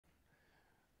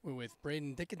We're with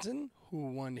Brayden Dickinson,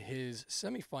 who won his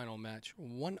semifinal match,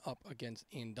 one up against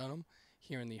Ian Dunham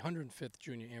here in the 105th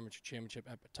Junior Amateur Championship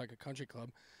at Pawtucket Country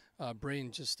Club. Brayden,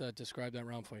 just describe that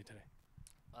round for you today.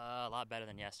 A lot better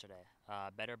than yesterday.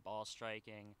 Better ball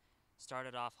striking.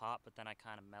 Started off hot, but then I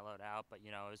kind of mellowed out. But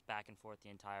it was back and forth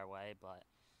the entire way. But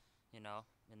in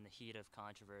the heat of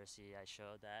controversy, I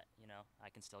showed that I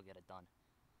can still get it done.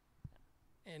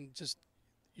 And just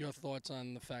your thoughts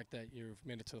on the fact that you've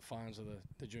made it to the finals of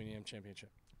the Junior Am Championship.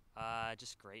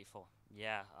 Just grateful.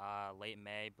 Yeah. Late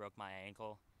May, broke my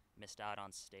ankle, missed out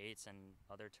on states and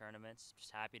other tournaments.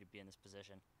 Just happy to be in this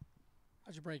position.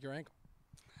 How'd you break your ankle?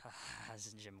 I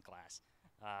was in gym class.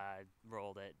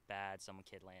 Rolled it bad. Some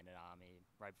kid landed on me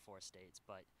right before states.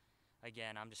 But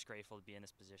again, I'm just grateful to be in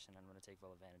this position. I'm going to take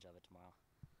full advantage of it tomorrow.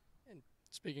 And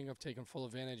speaking of taking full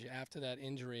advantage, after that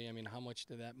injury, I mean, how much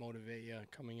did that motivate you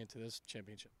coming into this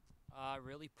championship?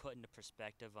 Really put into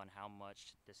perspective on how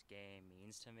much this game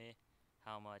means to me,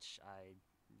 how much I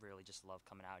really just love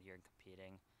coming out here and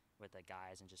competing with the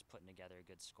guys and just putting together a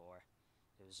good score.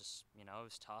 It was just, it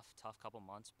was tough couple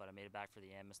months, but I made it back for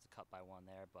the end, missed the cut by one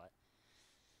there, but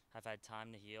I've had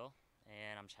time to heal,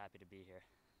 and I'm just happy to be here.